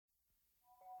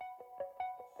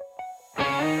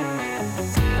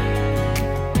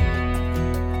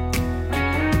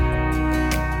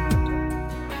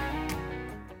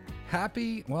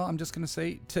I'm just going to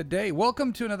say today.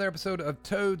 Welcome to another episode of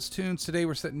Toad's Tunes. Today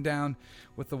we're sitting down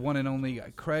with the one and only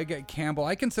Craig Campbell.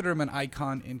 I consider him an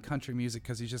icon in country music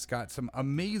because he's just got some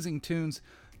amazing tunes.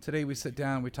 Today we sit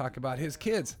down, we talk about his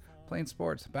kids playing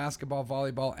sports, basketball,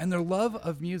 volleyball, and their love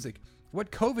of music.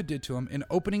 What COVID did to them in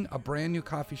opening a brand new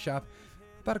coffee shop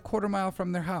about a quarter mile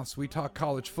from their house. We talk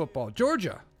college football,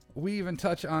 Georgia. We even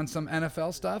touch on some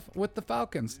NFL stuff with the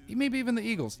Falcons, maybe even the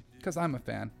Eagles, because I'm a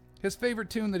fan. His favorite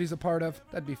tune that he's a part of,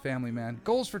 that'd be Family Man.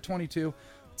 Goals for 22.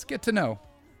 Let's get to know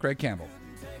Craig Campbell.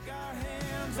 Take our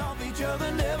hands off each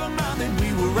other, never mind that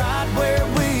we were right where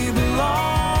we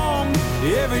belong.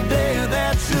 Every day of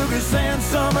that sugar sand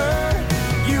summer,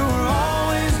 you were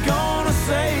always gonna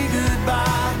say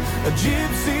goodbye. A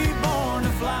gypsy born to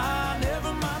fly,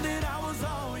 never mind that I was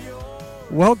all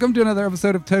yours. Welcome to another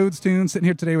episode of Toad's Tunes. Sitting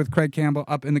here today with Craig Campbell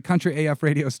up in the Country AF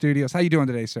Radio Studios. How you doing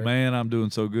today, sir? Man, I'm doing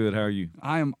so good. How are you?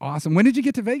 I am awesome. When did you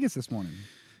get to Vegas this morning?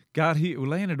 Got here. We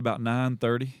landed about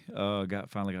 9:30.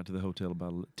 Finally got to the hotel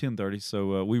about 10:30.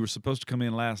 So we were supposed to come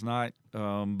in last night,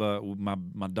 but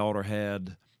my daughter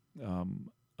had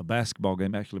a basketball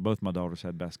game. Actually, both my daughters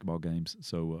had basketball games,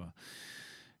 so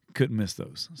couldn't miss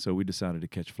those. So we decided to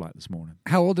catch a flight this morning.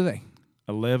 How old are they?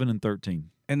 11 and 13.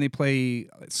 And they play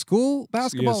school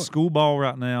basketball? Yeah, school ball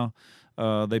right now.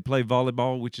 They play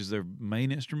volleyball, which is their main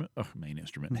instrument. Main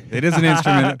instrument. It is an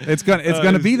instrument. It's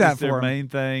gonna be that it's for their them. main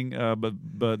thing.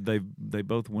 But they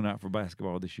both went out for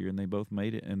basketball this year, and they both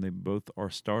made it, and they both are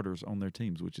starters on their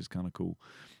teams, which is kind of cool.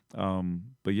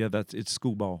 But yeah, it's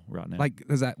school ball right now. Like,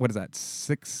 what is that,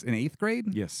 6th and 8th grade?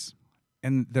 Yes,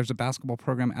 And there's a basketball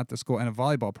program at the school and a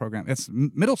volleyball program. It's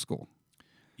middle school.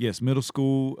 yes, middle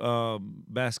school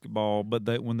basketball.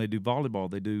 But when they do volleyball,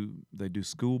 they do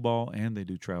school ball and they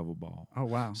do travel ball. Oh,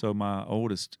 wow. So my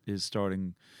oldest is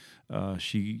starting.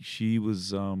 She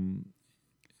was.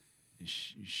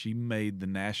 She made the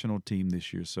national team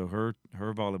this year, so her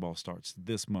volleyball starts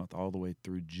this month all the way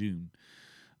through June.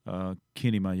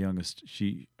 Kenny, my youngest,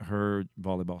 her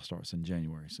volleyball starts in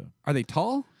January. So Are they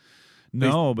tall?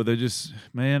 no, but they're just,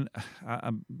 man,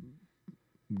 I'm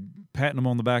patting them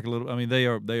on the back a little. I mean, they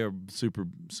are super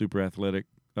athletic.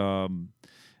 A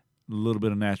little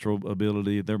bit of natural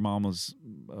ability. Their mama's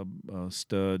a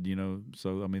stud, you know.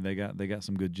 So I mean, they got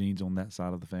some good genes on that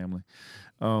side of the family.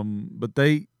 But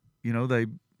they're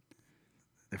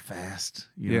fast,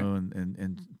 you know,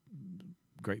 and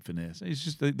great finesse. It's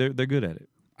just they're good at it.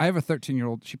 I have a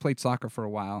 13-year-old. She played soccer for a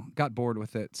while, got bored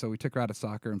with it, so we took her out of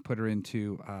soccer and put her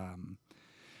into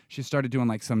she started doing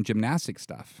like some gymnastic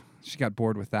stuff. She got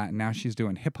bored with that, and now she's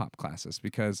doing hip-hop classes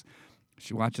because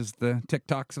she watches the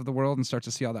TikToks of the world and starts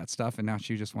to see all that stuff, and now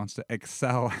she just wants to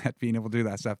excel at being able to do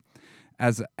that stuff.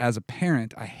 As a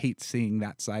parent, I hate seeing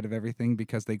that side of everything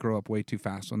because they grow up way too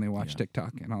fast when they watch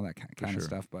TikTok and all that kind of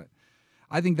stuff. But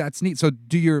I think that's neat. So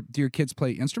do your kids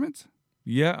play instruments?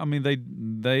 Yeah, I mean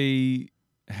they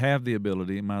have the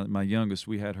ability. My youngest,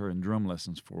 we had her in drum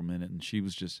lessons for a minute, and she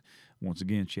was just, once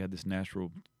again, she had this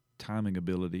natural timing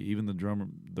ability. Even the drummer,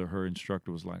 her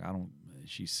instructor was like,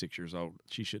 she's 6 years old.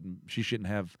 She shouldn't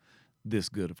have this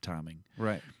good of timing.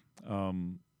 Right.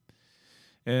 And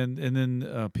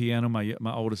then piano.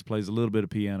 My oldest plays a little bit of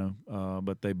piano,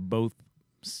 but they both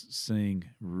sing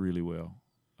really well.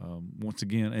 Once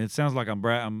again, and it sounds like I'm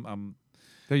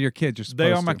They're your kids. You're supposed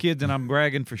they are my to. kids, and I'm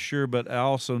bragging for sure. But I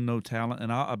also know talent,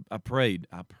 and I prayed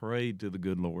to the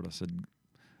good Lord. I said,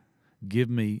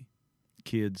 "Give me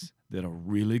kids that are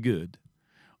really good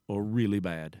or really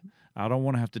bad. I don't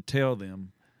want to have to tell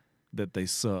them that they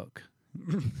suck.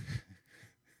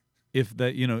 If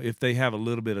they have a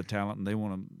little bit of talent and they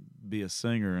want to be a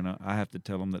singer, and I have to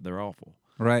tell them that they're awful.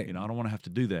 Right. I don't want to have to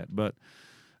do that. But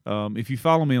if you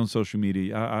follow me on social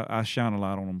media, I shine a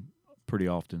light on them pretty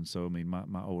often. So I mean,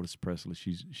 my oldest Presley,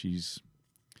 she's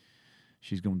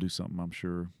going to do something, I'm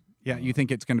sure. Yeah, you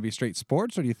think it's going to be straight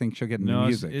sports, or do you think she'll get into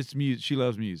music? It's music. She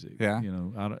loves music. Yeah.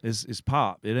 It's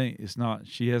pop. It's not.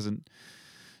 She hasn't.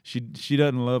 She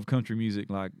doesn't love country music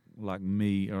like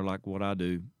me or like what I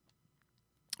do.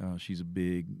 She's a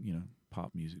big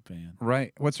pop music fan.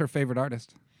 Right. What's her favorite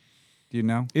artist? Do you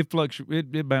know? It fluctuates.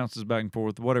 It bounces back and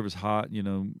forth. Whatever's hot.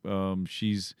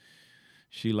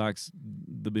 She likes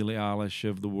the Billie Eilish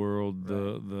of the world,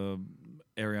 right. the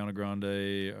Ariana Grande,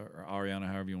 or Ariana,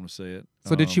 however you want to say it.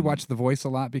 So did she watch The Voice a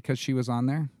lot because she was on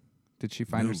there? Did she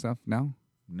find herself? No?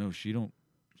 No, she don't.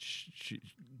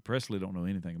 Presley don't know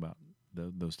anything about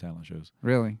those talent shows.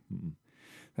 Really? Mm-mm.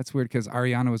 That's weird because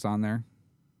Ariana was on there.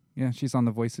 Yeah, she's on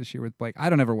The Voice this year with Blake. I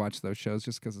don't ever watch those shows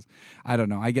just because I don't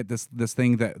know. I get this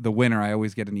thing that the winner. I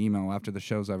always get an email after the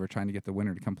show's over trying to get the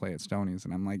winner to come play at Stoney's,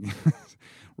 and I'm like,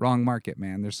 wrong market,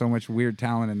 man. There's so much weird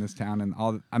talent in this town, and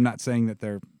I'm not saying that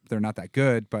they're not that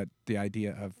good, but the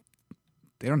idea of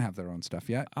they don't have their own stuff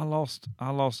yet. I lost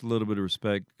a little bit of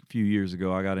respect a few years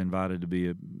ago. I got invited to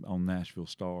be on Nashville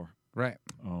Star, Right.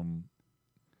 and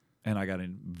I got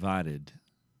invited.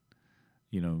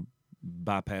 You know,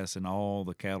 bypassing all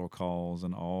the cattle calls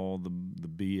and all the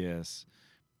BS.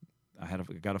 I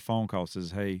got a phone call that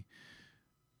says, "Hey,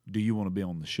 do you want to be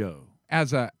on the show?"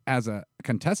 As a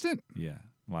contestant? Yeah,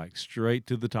 like straight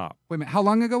to the top. Wait a minute. How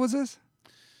long ago was this?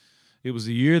 It was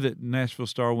the year that Nashville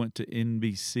Star went to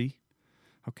NBC.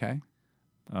 Okay.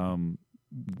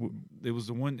 It was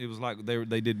the one. It was like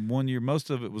they did 1 year. Most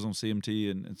of it was on CMT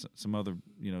and some other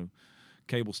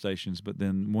cable stations. But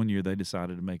then 1 year they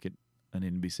decided to make it an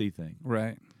NBC thing.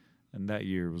 Right. And that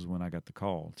year was when I got the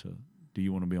call to, "Do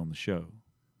you want to be on the show?"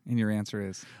 And your answer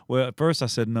is? Well, at first I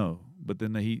said no, but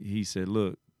then he said,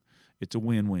 "Look, it's a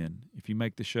win-win. If you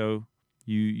make the show,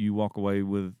 you walk away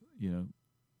with,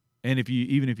 and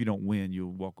even if you don't win,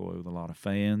 you'll walk away with a lot of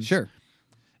fans. Sure.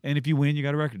 And if you win, you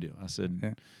got a record deal." I said,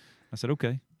 Yeah.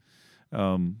 Okay.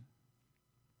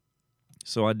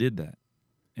 So I did that,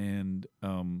 and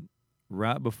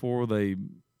right before the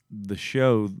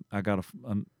show, I got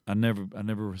I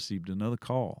never received another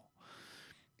call.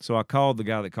 So I called the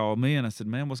guy that called me, and I said,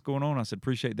 "Man, what's going on?" I said,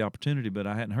 "Appreciate the opportunity, but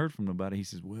I hadn't heard from nobody." He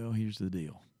says, "Well, here's the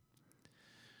deal.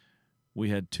 We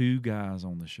had 2 guys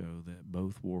on the show that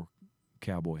both wore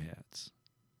cowboy hats.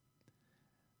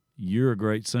 You're a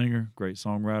great singer, great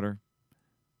songwriter,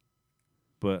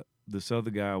 but this other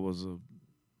guy was a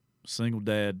single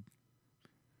dad,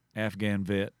 Afghan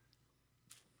vet.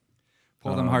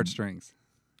 Pull them heartstrings.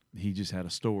 He just had a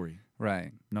story.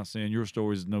 Right. Not saying your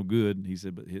story is no good," he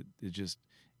said, "but it just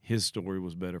his story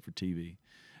was better for TV."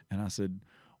 And I said,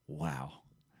 "Wow.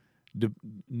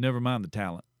 Never mind the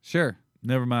talent. Sure.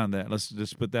 Never mind that. Let's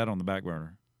just put that on the back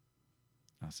burner."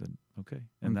 I said, "Okay."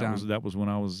 And that was when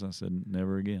I said,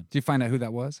 "Never again." Did you find out who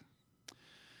that was?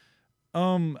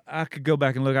 I could go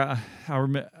back and look.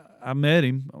 I met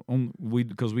him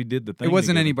because we did the thing. It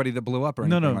wasn't together. anybody that blew up or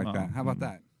anything like that. Mm-mm. How about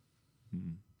that?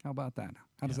 Mm-mm. How about that?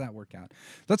 How does that work out?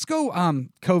 Let's go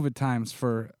COVID times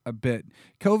for a bit.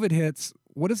 COVID hits.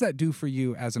 What does that do for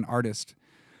you as an artist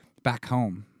back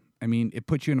home? I mean, it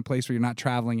puts you in a place where you're not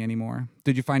traveling anymore.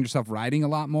 Did you find yourself writing a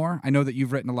lot more? I know that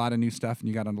you've written a lot of new stuff and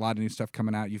you got a lot of new stuff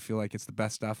coming out. You feel like it's the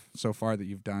best stuff so far that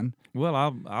you've done? Well,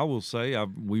 I will say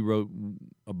we wrote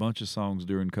a bunch of songs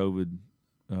during COVID,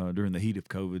 during the heat of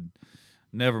COVID.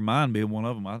 Never mind being one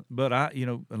of them. But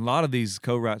a lot of these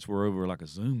co-writes were over like a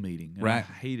Zoom meeting. And right.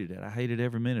 I hated it. I hated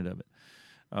every minute of it.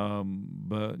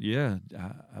 But yeah,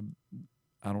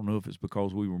 I don't know if it's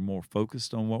because we were more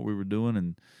focused on what we were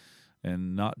doing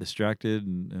and not distracted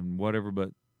and whatever,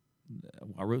 but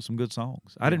I wrote some good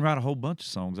songs. I didn't write a whole bunch of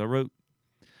songs. I wrote,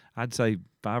 I'd say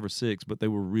 5 or 6, but they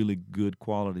were really good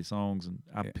quality songs, and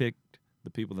I picked the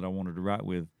people that I wanted to write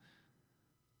with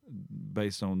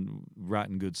based on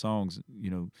writing good songs.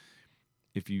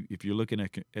 If you're looking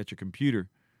at your computer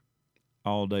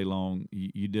all day long,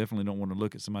 you definitely don't want to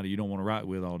look at somebody you don't want to write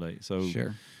with all day. So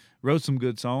sure. Wrote some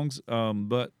good songs,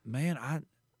 but man, I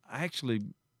actually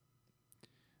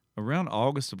around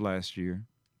August of last year,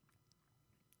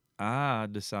 I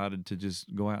decided to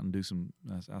just go out and do some.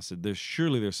 I said, there's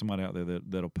somebody out there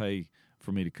that'll pay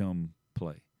for me to come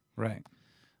play. Right.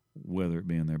 Whether it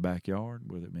be in their backyard,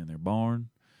 whether it be in their barn,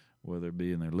 whether it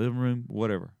be in their living room,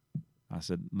 whatever. I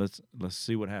said, let's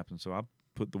see what happens. So I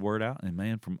put the word out, and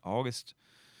man, from August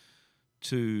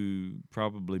to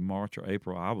probably March or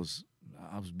April, I was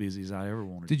busy as I ever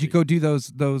wanted. Did you go do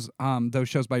those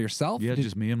shows by yourself? Yeah,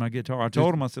 just me and my guitar. I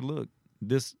told him, I said, look,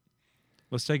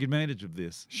 let's take advantage of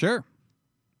this. Sure.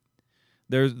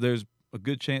 There's a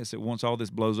good chance that once all this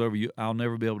blows over, I'll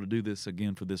never be able to do this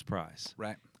again for this price.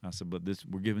 Right. I said, but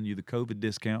we're giving you the COVID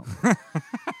discount,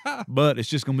 but it's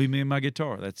just going to be me and my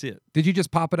guitar. That's it. Did you just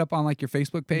pop it up on like your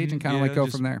Facebook page and kind of go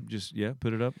from there? Just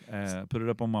put it up. Put it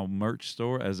up on my merch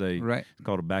store as it's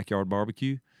called a backyard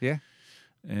barbecue. Yeah.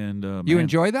 And you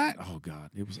enjoy that? Oh God,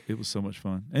 it was so much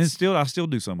fun, and I still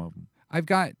do some of them. I've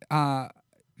got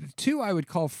 2 I would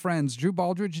call friends. Drew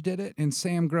Baldridge did it, and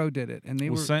Sam Grow did it, and they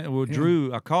were.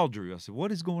 Drew, I called Drew. I said,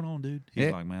 "What is going on, dude?"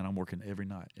 He's like, "Man, I'm working every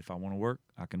night. If I want to work,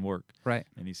 I can work." Right.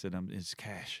 And he said, "It's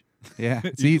cash." Yeah,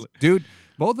 it's easy, dude.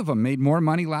 Both of them made more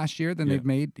money last year than they've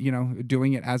made,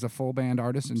 doing it as a full band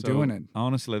artist and doing it.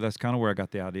 Honestly, that's kind of where I got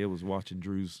the idea. Was watching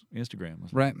Drew's Instagram. I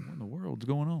was right. Like, what in the world's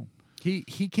going on? He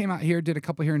came out here, did a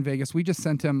couple here in Vegas. We just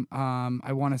sent him,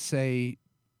 I want to say,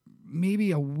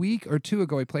 maybe a week or two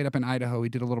ago, he played up in Idaho. He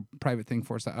did a little private thing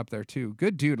for us up there too.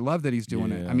 Good dude. Love that he's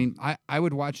doing it. Yeah. I mean, I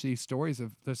would watch these stories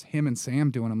of just him and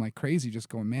Sam doing them like crazy, just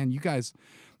going, man, you guys,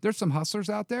 there's some hustlers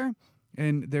out there,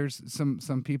 and there's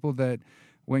some people that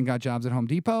went and got jobs at Home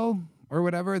Depot or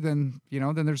whatever. Then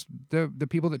there's the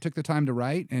people that took the time to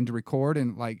write and to record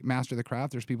and like master the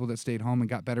craft. There's people that stayed home and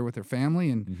got better with their family.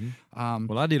 And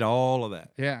Well, I did all of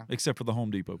that. Yeah. Except for the Home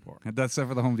Depot part. That's stuff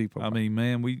for the Home Depot. I mean,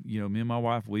 man, me and my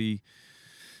wife,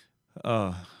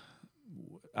 I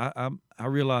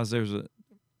realize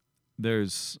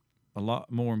there's a lot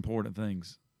more important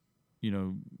things.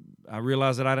 I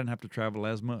realized that I didn't have to travel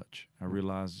as much. I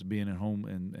realized being at home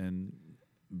and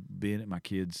being at my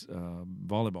kids'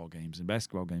 volleyball games and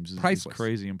basketball games is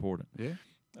crazy important. Yeah.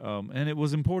 And it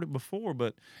was important before,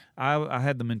 but I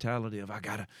had the mentality of I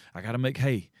gotta make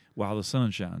hay while the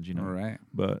sun shines, All right.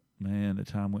 But man, the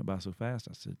time went by so fast.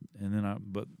 I said, and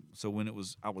then so when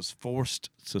I was forced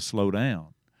to slow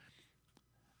down,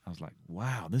 I was like,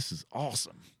 wow, this is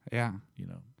awesome. Yeah.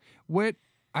 What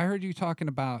I heard you talking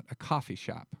about a coffee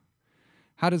shop.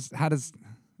 Is that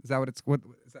what it's, what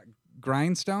is that,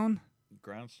 Grindstone?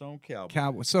 Grindstone Cowboy.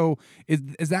 Cowboy. So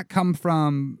is that come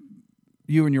from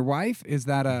you and your wife? Is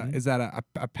that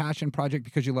a passion project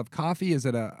because you love coffee? Is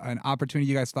it an opportunity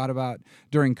you guys thought about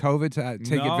during COVID to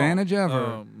take advantage of?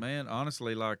 Or? Man,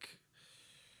 honestly, like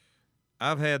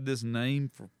I've had this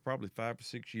name for probably 5 or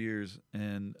 6 years,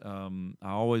 and I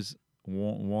always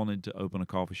wanted to open a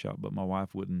coffee shop, but my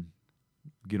wife wouldn't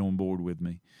get on board with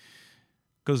me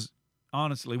because.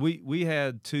 Honestly, we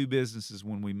had 2 businesses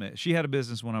when we met. She had a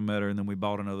business when I met her, and then we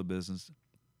bought another business.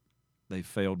 They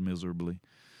failed miserably.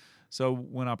 So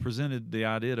when I presented the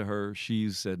idea to her, she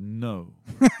said, no.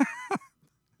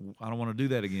 I don't want to do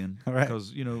that again. All right.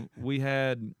 Because, we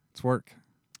had it's work.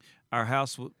 Our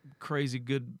house was crazy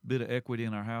good bit of equity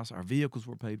in our house. Our vehicles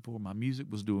were paid for. My music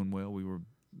was doing well. We were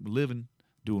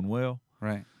doing well.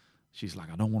 Right. She's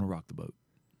like, I don't want to rock the boat.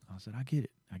 I said, I get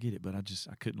it, but I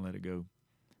couldn't let it go.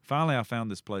 Finally, I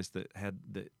found this place that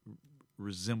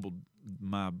resembled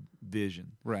my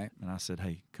vision. Right. And I said,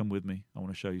 hey, come with me. I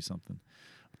want to show you something.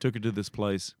 I took her to this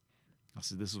place. I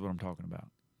said, this is what I'm talking about.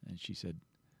 And she said,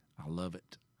 I love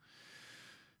it.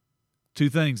 2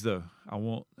 things, though. I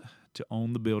want to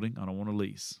own the building. I don't want to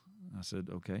lease. I said,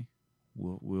 okay,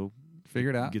 we'll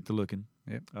figure it out. Get to looking.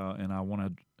 Yep. And I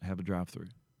want to have a drive-through.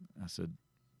 I said,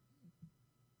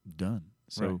 done.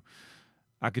 So. Right.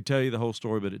 I could tell you the whole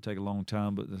story, but it'd take a long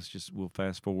time. But we'll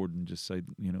fast forward and just say,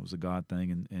 it was a God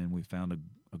thing, and we found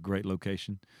a great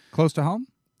location. Close to home?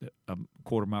 A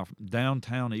quarter mile from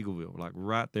downtown Eagleville, like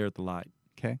right there at the light.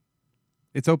 Okay.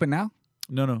 It's open now?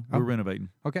 No, we're renovating.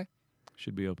 Okay.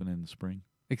 Should be open in the spring.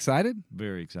 Excited?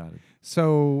 Very excited.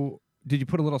 So did you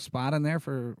put a little spot in there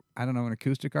for, I don't know, an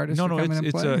acoustic artist to come in and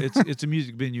play? It's a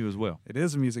music venue as well. It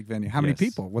is a music venue. How many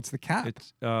people? What's the cap?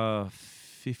 It's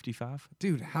 55.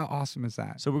 Dude, how awesome is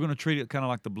that? So we're going to treat it kind of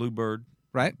like the Bluebird.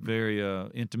 Right. Very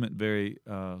intimate, very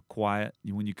quiet.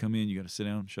 When you come in, you got to sit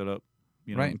down, shut up.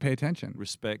 Right, and pay attention.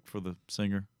 Respect for the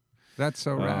singer. That's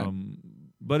so rad.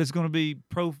 But it's going to be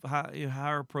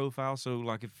higher profile. So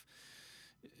like if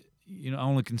I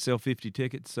only can sell 50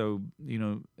 tickets, so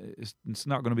it's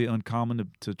not going to be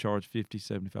uncommon to charge $50,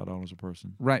 $75 a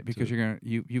person. Right, because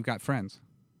you've got friends.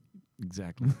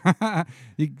 Exactly. I'm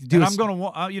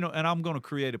going to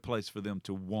create a place for them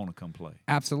to want to come play.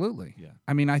 Absolutely. Yeah.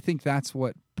 I mean, I think that's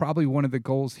what probably one of the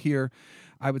goals here.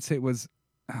 I would say it was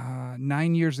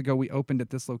 9 years ago we opened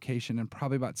at this location, and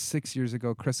probably about 6 years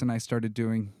ago, Chris and I started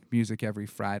doing music every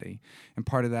Friday. And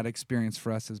part of that experience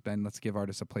for us has been, let's give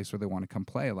artists a place where they want to come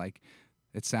play. Like,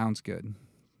 it sounds good.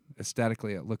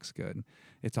 Aesthetically, it looks good.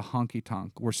 It's a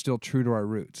honky-tonk. We're still true to our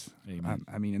roots. Amen.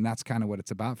 And that's kind of what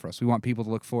it's about for us. We want people to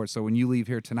look forward. So when you leave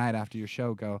here tonight after your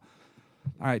show, go,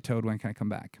 all right, Toad, when can I come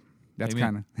back? That's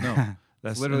kind of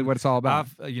that's literally what it's all about.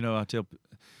 I tell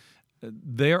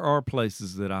there are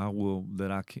places that I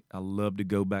love to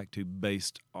go back to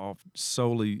based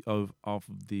solely off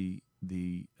of the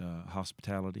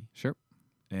hospitality. Sure.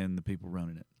 And the people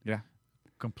running it. Yeah.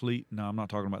 Complete. No, I'm not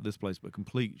talking about this place, but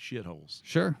complete shitholes.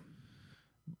 Sure.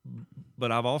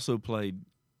 But I've also played,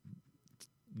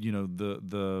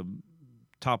 the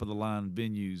top of the line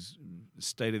venues,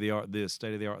 state of the art this,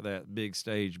 state of the art that, big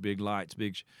stage, big lights,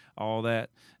 all that,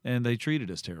 and they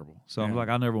treated us terrible. So I'm like,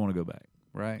 I never want to go back.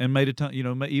 Right. And made a ton,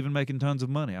 even making tons of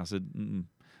money. I said,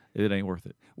 it ain't worth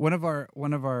it. One of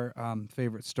our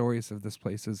favorite stories of this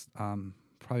place is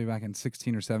probably back in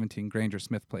 16 or 17. Granger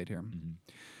Smith played here. Mm-hmm.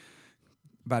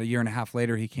 About a year and a half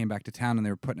later, he came back to town, and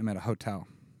they were putting him at a hotel.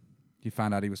 He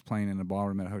found out he was playing in a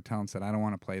ballroom at a hotel and said, I don't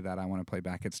want to play that. I want to play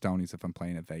back at Stoney's if I'm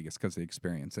playing at Vegas because of the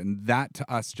experience. And that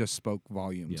to us just spoke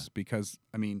volumes because,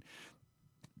 I mean,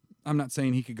 I'm not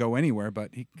saying he could go anywhere, but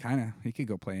he could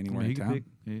go play anywhere in town.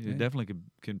 He definitely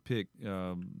can pick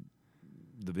the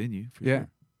venue for Yeah. sure.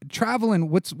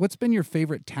 Traveling, what's been your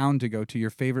favorite town to go to,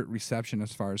 your favorite reception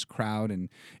as far as crowd and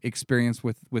experience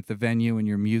with the venue and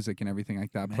your music and everything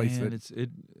like that?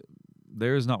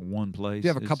 There is not one place. Do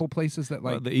you have a couple places that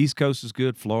like the East Coast is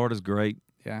good. Florida's great.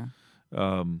 Yeah.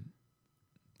 I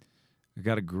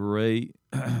got a great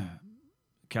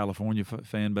California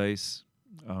fan base.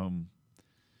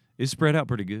 It's spread out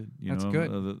pretty good. That's good.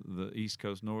 The East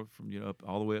Coast, north from up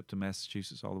all the way up to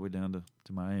Massachusetts, all the way down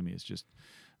to Miami. It's just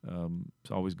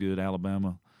it's always good.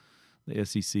 Alabama, the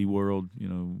SEC world,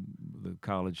 the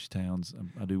college towns.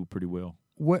 I do pretty well.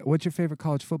 What's your favorite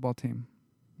college football team?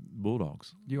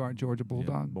 Bulldogs. You are a Georgia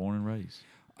Bulldog? Yeah, born and raised.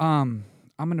 I'm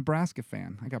a Nebraska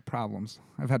fan. I got problems.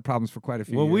 I've had problems for quite a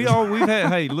few years. We've had.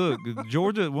 Hey, look,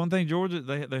 Georgia. One thing, Georgia,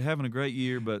 they're having a great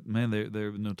year, but man,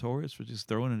 they're notorious for just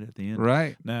throwing it at the end.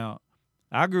 Right now,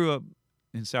 I grew up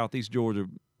in Southeast Georgia,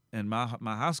 and my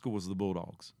high school was the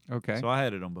Bulldogs. Okay, so I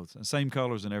had it on both sides, same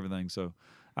colors and everything. So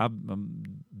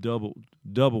I'm double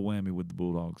whammy with the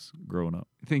Bulldogs growing up.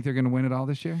 You think they're going to win it all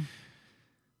this year?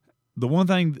 The one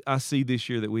thing I see this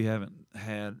year that we haven't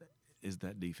had is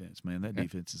that defense, man. That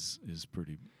defense is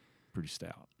pretty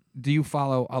stout. Do you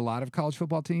follow a lot of college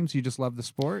football teams? You just love the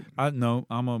sport? I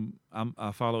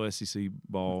follow SEC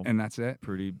ball, and that's it.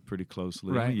 Pretty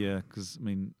closely, right? Yeah, because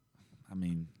I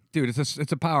mean, dude,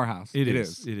 it's a powerhouse. It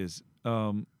is.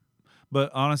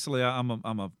 But honestly, I'm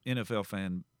a NFL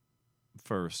fan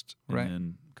first, and right.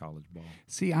 then college ball.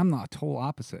 See, I'm the total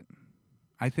opposite.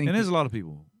 I think, and there's a lot of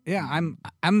people. Yeah,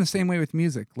 I'm the same way with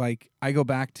music. Like I go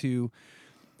back to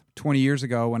 20 years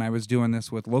ago when I was doing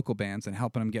this with local bands and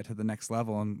helping them get to the next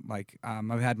level. And like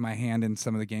I've had my hand in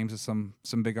some of the games of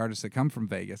some big artists that come from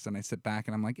Vegas, and I sit back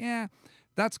and I'm like, yeah,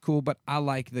 that's cool, but I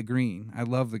like the green. I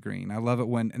love the green. I love it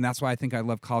and that's why I think I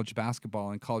love college basketball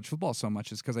and college football so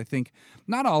much, is because I think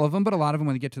not all of them, but a lot of them,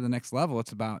 when they get to the next level,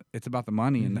 it's about the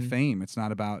money and the fame. It's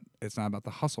not about the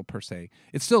hustle per se.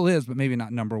 It still is, but maybe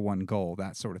not number one goal,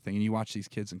 that sort of thing. And you watch these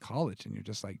kids in college and you're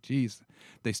just like, geez,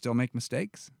 they still make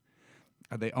mistakes.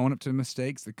 They own up to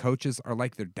mistakes. The coaches are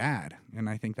like their dad, and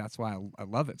I think that's why I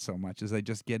love it so much. Is they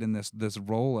just get in this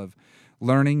role of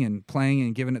learning and playing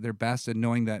and giving it their best, and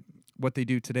knowing that what they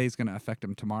do today is going to affect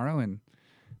them tomorrow. And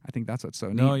I think that's what's so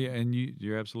neat. No, yeah, and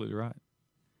you're absolutely right.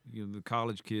 The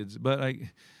college kids, but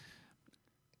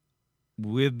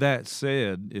with that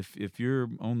said, if you're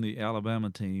on the Alabama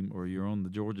team or you're on the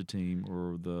Georgia team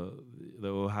or the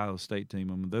Ohio State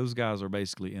team, I mean, those guys are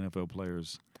basically NFL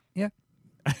players. Yeah.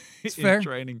 It's fair.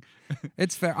 Training.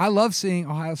 It's fair. I love seeing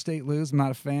Ohio State lose. I'm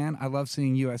not a fan. I love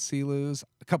seeing USC lose.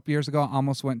 A couple years ago, I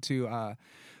almost went to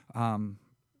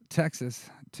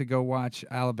Texas to go watch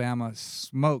Alabama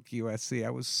smoke USC. I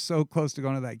was so close to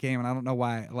going to that game, and I don't know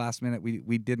why last minute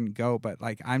we didn't go. But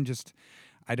like I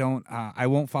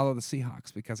won't follow the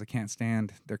Seahawks because I can't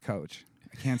stand their coach.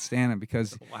 I can't stand him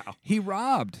because he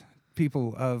robbed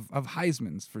people of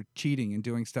Heismans for cheating and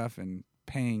doing stuff and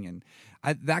paying, and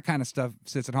that kind of stuff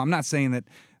sits at home. I'm not saying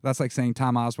that's like saying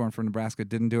Tom Osborne from Nebraska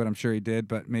didn't do it. I'm sure he did,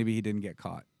 but maybe he didn't get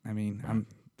caught. I mean,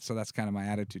 so that's kind of my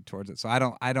attitude towards it. So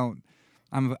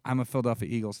I'm a Philadelphia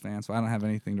Eagles fan, so I don't have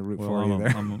anything to root for either.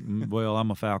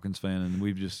 I'm a Falcons fan, and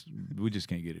we just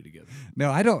can't get it together.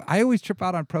 No, I don't. I always trip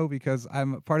out on pro because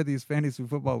I'm part of these fantasy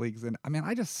football leagues, and I mean,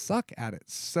 I just suck at it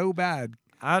so bad.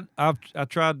 I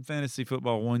tried fantasy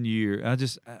football one year.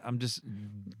 I'm just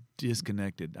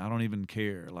disconnected. I don't even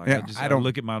care. Like I don't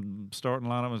look at my starting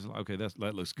lineup and was like, okay,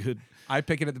 that looks good. I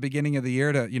pick it at the beginning of the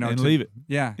year to and leave it.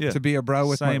 Yeah, to be a bro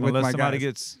with Same, my unless somebody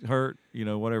guys. gets hurt,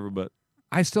 whatever. But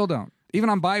I still don't. Even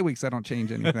on bye weeks, I don't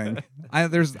change anything. I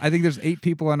think there's 8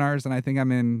 people on ours, and I think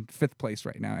I'm in 5th place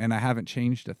right now, and I haven't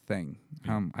changed a thing.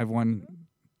 I've won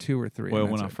 2 or 3. Well,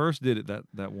 when I first did it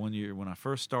that one year, when I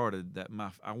first started,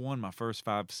 I won my first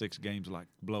 5-6 games like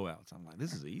blowouts. I'm like,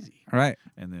 this is easy, right?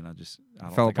 And then I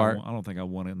fell apart. I don't think I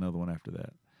won another one after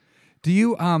that. Do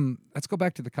you let's go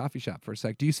back to the coffee shop for a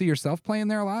sec. Do you see yourself playing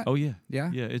there a lot? Oh yeah, yeah.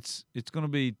 It's going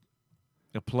to be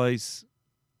a place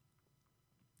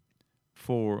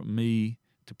for me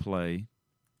to play,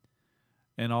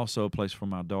 and also a place for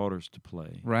my daughters to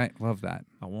play. Right, love that.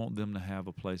 I want them to have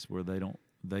a place where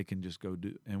they can just go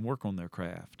do and work on their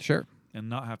craft. Sure. And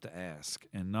not have to ask,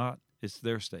 and it's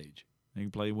their stage. They can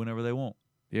play whenever they want.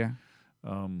 Yeah.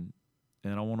 And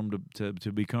I want them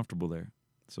to be comfortable there.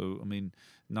 So I mean,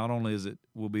 not only is it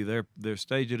will be their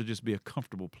stage, it'll just be a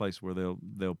comfortable place where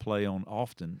they'll play on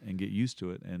often and get used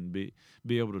to it and be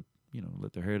able to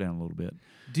let their hair down a little bit.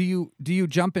 Do you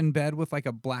jump in bed with like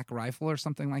a Black Rifle or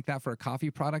something like that for a coffee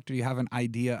product? Or do you have an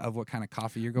idea of what kind of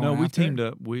coffee you're going after? No, we teamed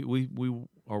up. We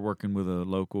are working with a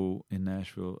local in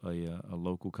Nashville, a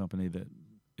local company that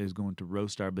is going to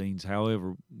roast our beans.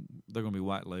 However, they're going to be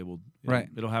white labeled. Right.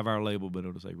 It'll have our label, but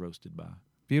it'll say roasted by.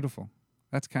 Beautiful.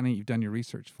 That's kind of, you've done your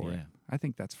research for it. Yeah. I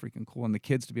think that's freaking cool. And the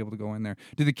kids to be able to go in there.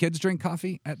 Do the kids drink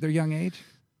coffee at their young age?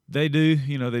 They do.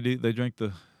 They do. They drink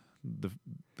the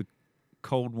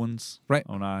cold ones right.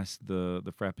 on ice, the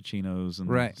frappuccinos and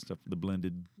right. stuff, the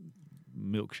blended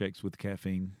milkshakes with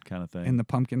caffeine kind of thing. And the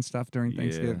pumpkin stuff during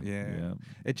Thanksgiving. Yeah.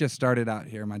 It just started out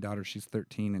here. My daughter, she's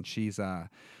 13, and she's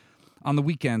on the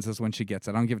weekends is when she gets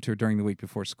it. I don't give it to her during the week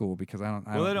before school because I don't.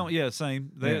 They don't. Yeah,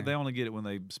 same. They only get it when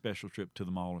they special trip to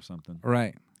the mall or something.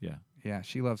 Right. Yeah. Yeah,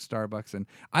 she loves Starbucks, and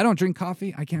I don't drink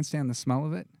coffee. I can't stand the smell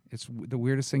of it. It's the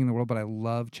weirdest thing in the world, but I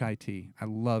love chai tea. I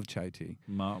love chai tea.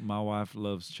 My wife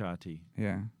loves chai tea.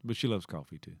 Yeah. But she loves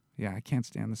coffee too. Yeah, I can't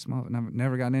stand the smell of it.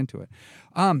 Never gotten into it.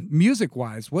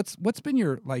 Music-wise, what's been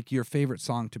your favorite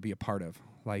song to be a part of?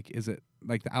 Like, is it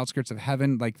like The Outskirts of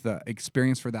Heaven? Like the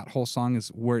experience for that whole song is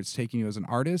where it's taking you as an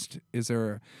artist? Is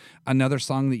there another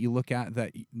song that you look at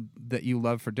that you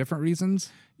love for different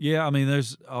reasons? Yeah, I mean,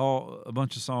 there's a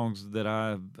bunch of songs that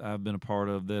I've been a part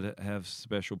of that have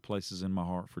special places in my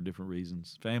heart for different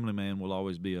reasons. Family Man will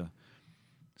always be a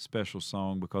special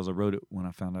song because I wrote it when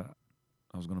I found out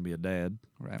I was going to be a dad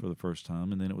for the first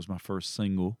time, and then it was my first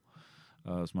single.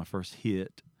 It was my first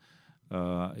hit.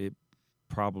 It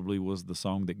probably was the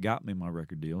song that got me my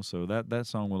record deal, so that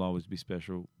song will always be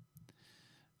special.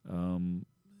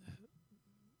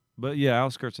 But yeah,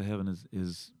 Outskirts of Heaven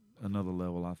is another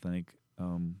level, I think.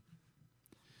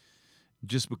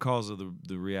 Just because of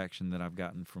the reaction that I've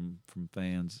gotten from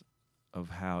fans of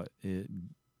how it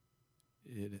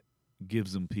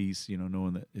gives them peace,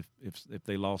 knowing that if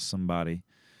they lost somebody,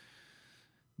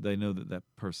 they know that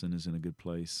person is in a good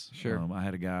place. Sure. I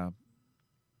had a guy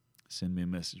send me a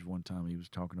message one time. He was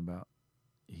talking about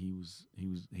he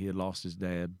had lost his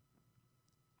dad,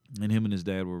 and him and his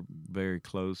dad were very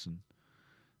close, and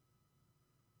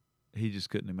he just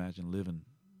couldn't imagine living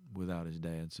without his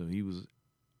dad. So he was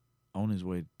on his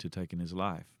way to taking his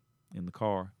life in the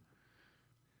car,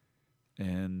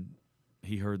 and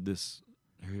he heard this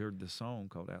song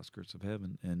called Outskirts of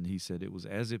Heaven, and he said it was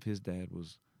as if his dad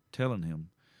was telling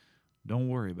him, "Don't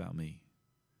worry about me.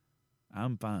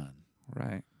 I'm fine.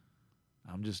 Right.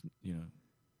 I'm just,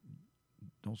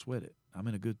 don't sweat it. I'm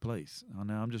in a good place.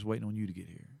 Now I'm just waiting on you to get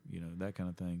here." That kind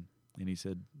of thing. And he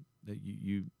said that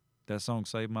that song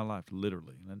saved my life,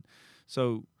 literally. And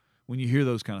so when you hear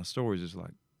those kind of stories, it's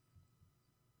like,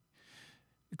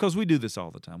 because we do this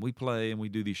all the time. We play and we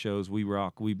do these shows. We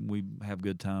rock. We have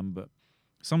good time. But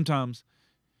sometimes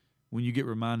when you get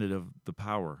reminded of the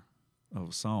power of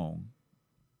a song,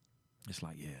 it's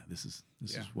like, yeah, this is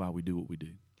why we do what we do.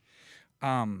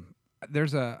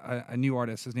 There's a new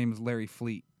artist. His name is Larry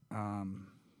Fleet.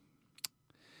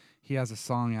 He has a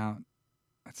song out.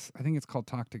 I think it's called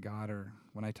Talk to God, or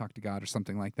When I Talk to God, or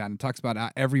something like that. And it talks about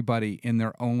everybody in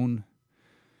their own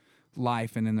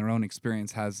life and in their own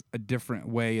experience has a different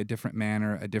way, a different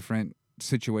manner, a different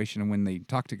situation when they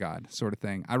talk to God, sort of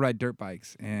thing. I ride dirt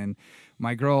bikes, and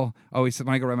my girl always said,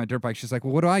 when I go ride my dirt bike, she's like,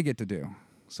 "Well, what do I get to do?"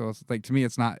 So it's like, to me,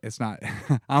 it's not,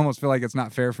 I almost feel like it's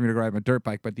not fair for me to ride my dirt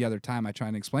bike. But the other time I try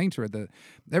and explain to her that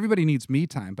everybody needs me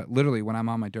time. But literally when I'm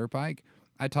on my dirt bike,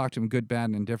 I talk to him good, bad,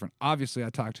 and indifferent. Obviously, I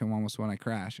talk to him almost when I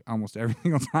crash, almost every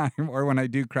single time, or when I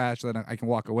do crash, then I can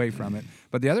walk away from it.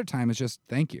 But the other time is just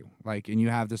thank you. And you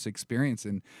have this experience.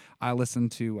 And I listen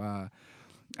to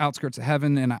Outskirts of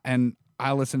Heaven, and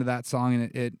I listen to that song,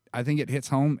 and I think it hits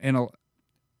home, and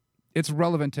it's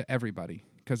relevant to everybody.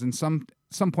 Because in some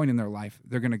point in their life,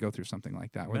 they're going to go through something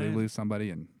like that, where they lose somebody,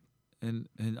 and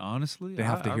honestly, they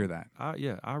have to hear that.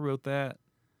 I wrote that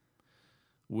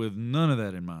with none of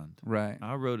that in mind. Right.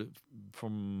 I wrote it for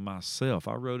myself.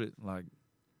 I wrote it like,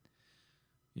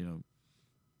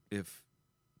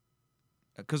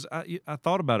 because I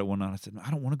thought about it one night. I said,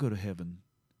 I don't want to go to heaven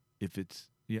if it's,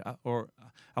 or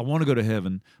I want to go to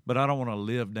heaven, but I don't want to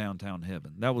live downtown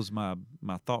heaven. That was my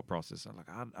thought process.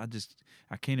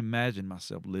 I can't imagine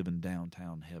myself living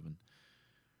downtown heaven.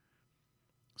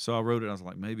 So I wrote it. I was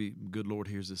like, maybe good Lord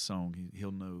hears this song.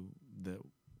 He'll know that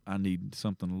I need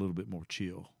something a little bit more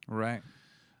chill. Right.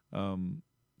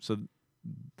 So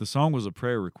the song was a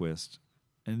prayer request.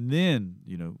 And then,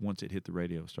 once it hit the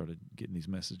radio, started getting these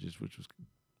messages, which was,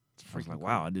 I was like,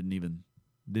 wow, I didn't even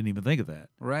think of that.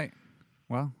 Right.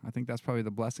 Well, I think that's probably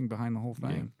the blessing behind the whole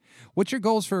thing. What's your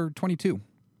goals for 22?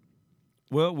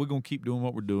 Well, we're gonna keep doing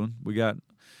what we're doing.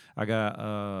 I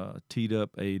got teed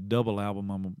up a double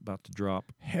album I'm about to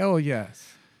drop, Hell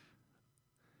yes.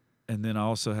 and then I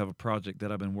also have a project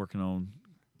that I've been working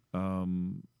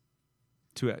on.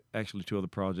 Two other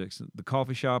projects. The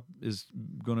coffee shop is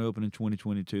going to open in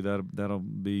 2022. That'll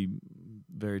be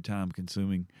very time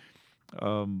consuming.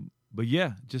 But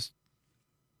yeah, just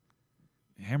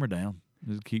hammer down.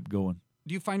 Just keep going.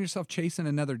 Do you find yourself chasing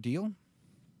another deal?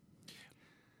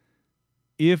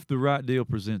 If the right deal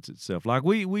presents itself, like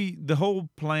the whole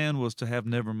plan was to have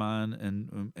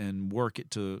Nevermind and work it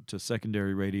to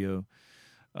secondary radio,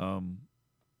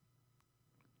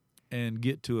 and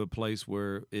get to a place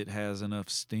where it has enough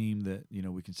steam that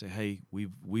we can say, hey,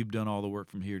 we've done all the work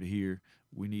from here to here.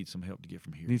 We need some help to get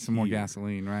from here. Need to some more here.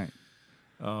 gasoline, right?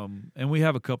 And we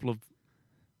have a couple of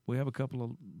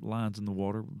lines in the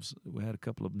water. We had a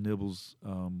couple of nibbles.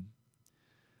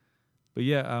 But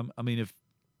yeah, I mean, if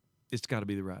it's got to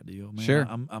be the right deal, man. Sure.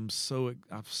 I'm so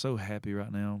happy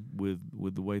right now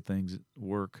with the way things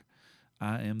work.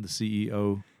 I am the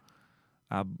CEO.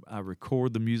 I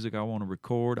record the music I want to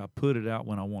record. I put it out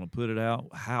when I want to put it out,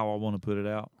 how I want to put it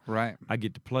out. Right. I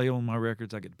get to play on my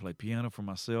records. I get to play piano for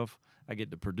myself. I get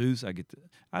to produce. I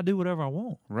do whatever I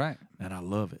want. Right. And I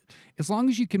love it. As long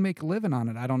as you can make a living on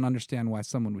it, I don't understand why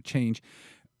someone would change.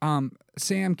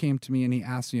 Sam came to me and he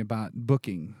asked me about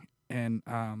booking. And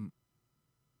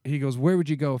he goes, where would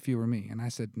you go if you were me? And I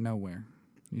said, nowhere.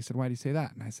 And he said, why do you say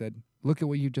that? And I said, look at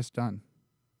what you've just done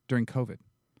during COVID.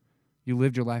 You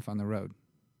lived your life on the road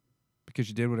because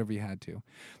you did whatever you had to.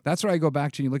 That's where I go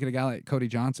back to. You look at a guy like Cody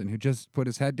Johnson who just put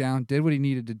his head down, did what he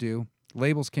needed to do.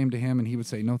 Labels came to him and he would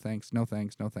say, no thanks, no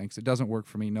thanks, no thanks. It doesn't work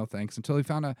for me, no thanks, until he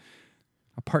found a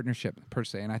partnership per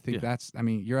se. And I think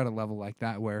you're at a level like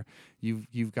that where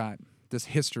you've got this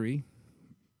history,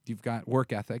 you've got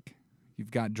work ethic,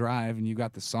 you've got drive, and you've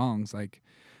got the songs. Like,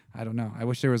 I don't know. I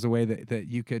wish there was a way that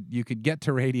you could get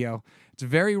to radio. It's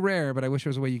very rare, but I wish there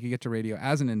was a way you could get to radio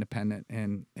as an independent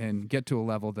and get to a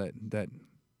level that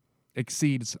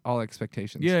exceeds all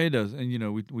expectations. Yeah, it does.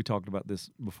 And we talked about this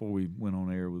before we went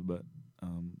on air but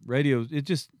radio,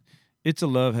 it's a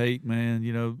love-hate, man.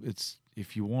 It's,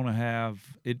 if you want to have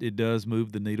it does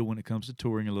move the needle when it comes to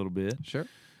touring a little bit. Sure.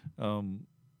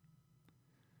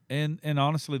 And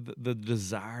honestly, the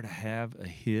desire to have a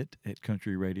hit at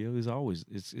country radio is always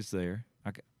it's there.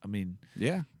 I mean,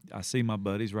 yeah. I see my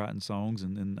buddies writing songs,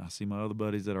 and then I see my other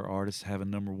buddies that are artists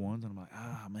having number ones, and I'm like,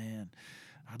 man,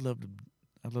 I'd love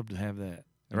to have that,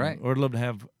 right? Or I'd love to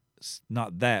have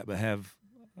not that, but have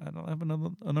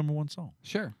a number one song.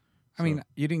 Sure. I mean,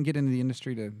 you didn't get into the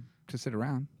industry to sit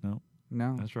around.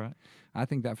 No, that's right. I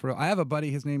think that for real. I have a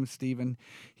buddy, his name is Steven.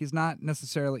 He's not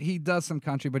necessarily, he does some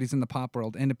country, but he's in the pop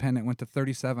world. Independent, went to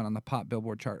 37 on the pop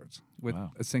Billboard charts with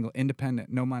a single.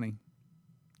 Independent, no money,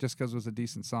 just because it was a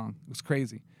decent song. It was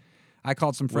crazy. I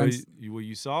called some friends. Well,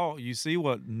 you see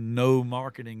what no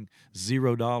marketing,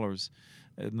 $0,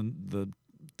 and the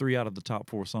 3 out of the top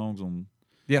 4 songs on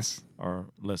are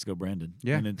Let's Go Brandon.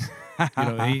 Yeah. And it's, you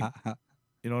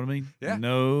know what I mean? Yeah.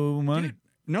 No money. Dude,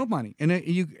 no money.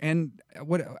 And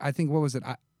what was it?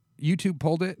 YouTube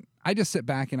pulled it. I just sit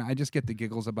back and I just get the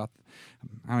giggles about.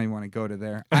 I don't even want to go to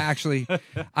there. I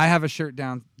have a shirt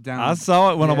down. I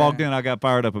saw it when I walked in. I got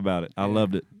fired up about it. I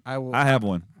loved it. I have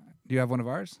one. Do you have one of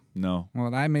ours? No.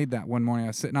 Well, I made that one morning. I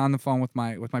was sitting on the phone with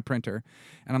my printer,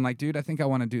 and I'm like, dude, I think I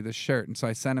want to do this shirt. And so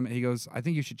I sent him. He goes, I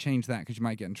think you should change that because you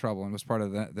might get in trouble. And it was part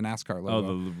of the NASCAR logo.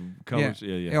 Oh, the colors.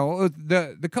 Yeah. Well,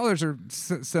 the colors are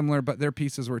similar, but their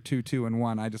pieces were 2, 2, and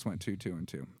 1. I just went 2, 2, and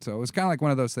 2. So it was kind of like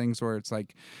one of those things where it's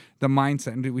like the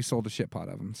mindset. And dude, we sold a shit pot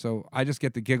of them. So I just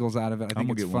get the giggles out of it. I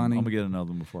think it's funny. I'm gonna get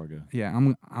another one before I go. Yeah,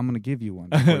 I'm gonna give you one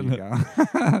before you go.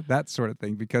 That sort of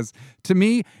thing. Because to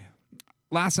me,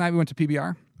 last night we went to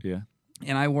PBR. Yeah.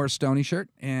 And I wore a Stoney shirt,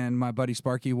 and my buddy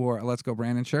Sparky wore a Let's Go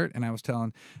Brandon shirt. And I was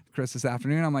telling Chris this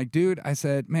afternoon, I'm like, dude, I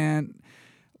said, man,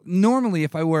 normally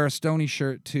if I wear a Stoney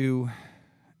shirt to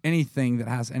anything that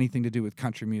has anything to do with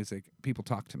country music, people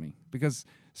talk to me because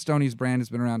Stoney's brand has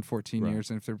been around 14 years,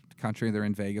 and if they're country, they're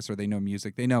in Vegas or they know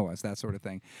music, they know us, that sort of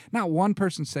thing. Not one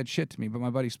person said shit to me, but my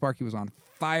buddy Sparky was on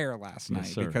fire last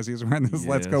night because he was wearing this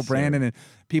Let's Go Brandon, and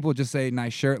people just say,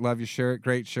 nice shirt, love your shirt,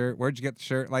 great shirt, where'd you get the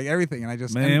shirt, like everything. And I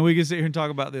just... Man, we can sit here and talk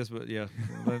about this, but yeah,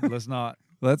 let's not.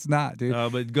 Let's not, dude.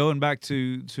 But going back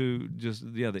to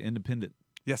just, the independent.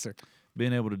 Yes, sir.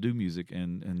 Being able to do music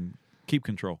and keep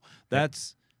control.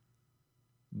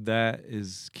 That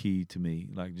is key to me.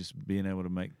 Like just being able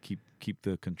to keep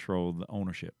the control, the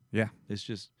ownership. Yeah. It's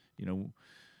just,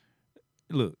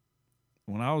 look,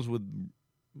 when I was with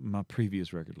my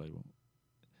previous record label,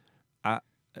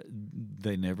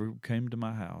 they never came to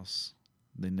my house.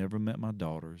 They never met my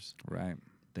daughters. Right.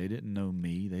 They didn't know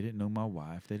me. They didn't know my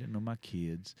wife. They didn't know my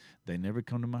kids. They never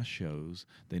come to my shows.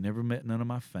 They never met none of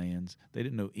my fans. They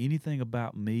didn't know anything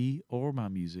about me or my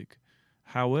music.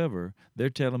 However, they're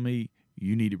telling me,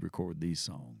 you need to record these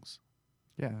songs.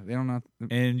 Yeah, they don't know.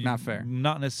 And not fair.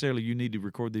 Not necessarily you need to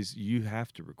record these. You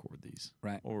have to record these.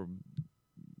 Right. Or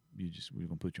we're going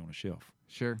to put you on a shelf.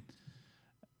 Sure.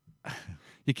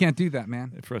 You can't do that,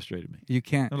 man. It frustrated me. You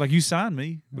can't. Like, you signed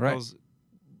me because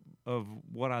Right. of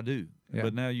what I do. Yeah.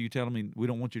 But now you telling me we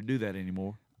don't want you to do that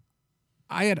anymore.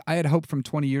 I had hoped from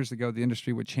 20 years ago the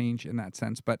industry would change in that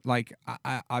sense, but like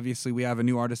obviously we have a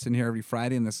new artist in here every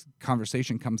Friday, and this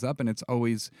conversation comes up, and it's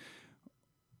always,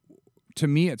 to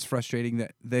me, it's frustrating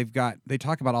that they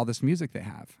talk about all this music they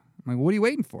have. I'm like, what are you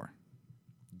waiting for?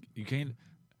 You can't.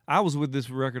 I was with this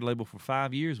record label for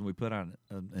 5 years when we put out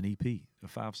an EP, a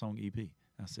 5-song EP.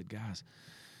 I said, guys,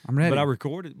 I'm ready. But I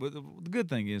recorded. But the good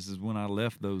thing is when I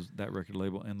left that record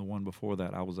label and the one before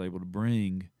that, I was able to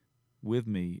bring with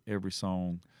me every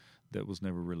song that was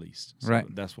never released. So right.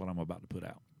 That's what I'm about to put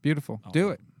out. Beautiful. Do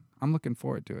it. I'm looking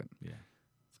forward to it. Yeah.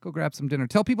 Let's go grab some dinner.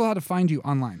 Tell people how to find you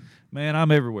online. Man,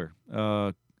 I'm everywhere.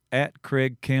 At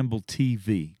Craig Campbell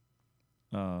TV.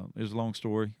 There's a long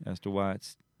story as to why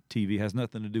it's TV. It has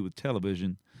nothing to do with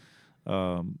television.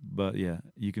 But yeah,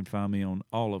 you can find me on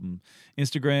all of them.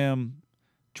 Instagram,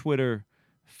 Twitter,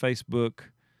 Facebook,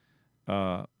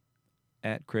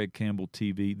 at Craig Campbell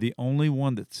TV. The only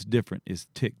one that's different is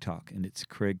TikTok, and it's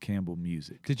Craig Campbell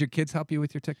Music. Did your kids help you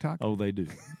with your TikTok? Oh, they do.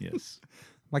 Yes.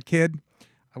 My kid,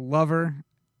 I love her.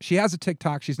 She has a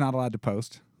TikTok she's not allowed to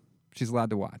post. She's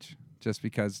allowed to watch just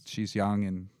because she's young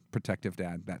and protective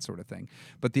dad, that sort of thing.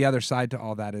 But the other side to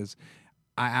all that is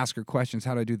I ask her questions.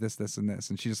 How do I do this, this, and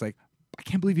this? And she's just like, I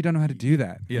can't believe you don't know how to do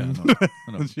that. Yeah, I know.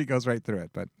 And she goes right through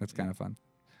it, but that's kind of fun.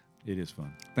 It is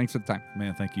fun. Thanks for the time.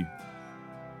 Man, thank you.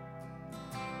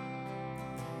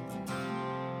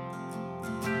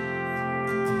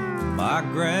 My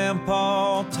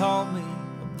grandpa taught me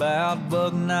about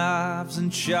buck knives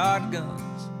and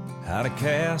shotguns, how to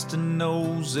cast and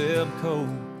know zip code,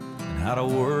 and how to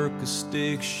work a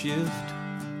stick shift.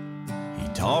 He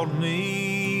taught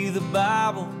me the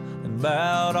Bible and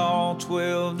about all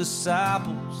 12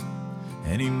 disciples,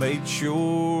 and he made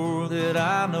sure that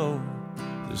I know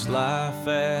there's life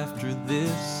after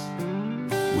this,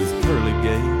 with pearly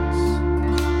gates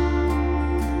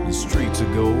and streets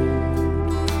of gold.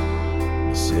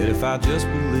 He said if I just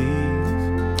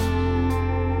believe,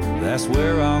 that's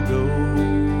where I'll go.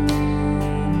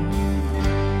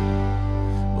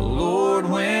 But Lord,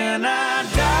 when I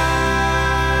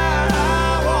die,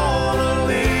 I wanna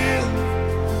live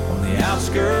on the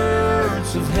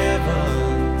outskirts of heaven,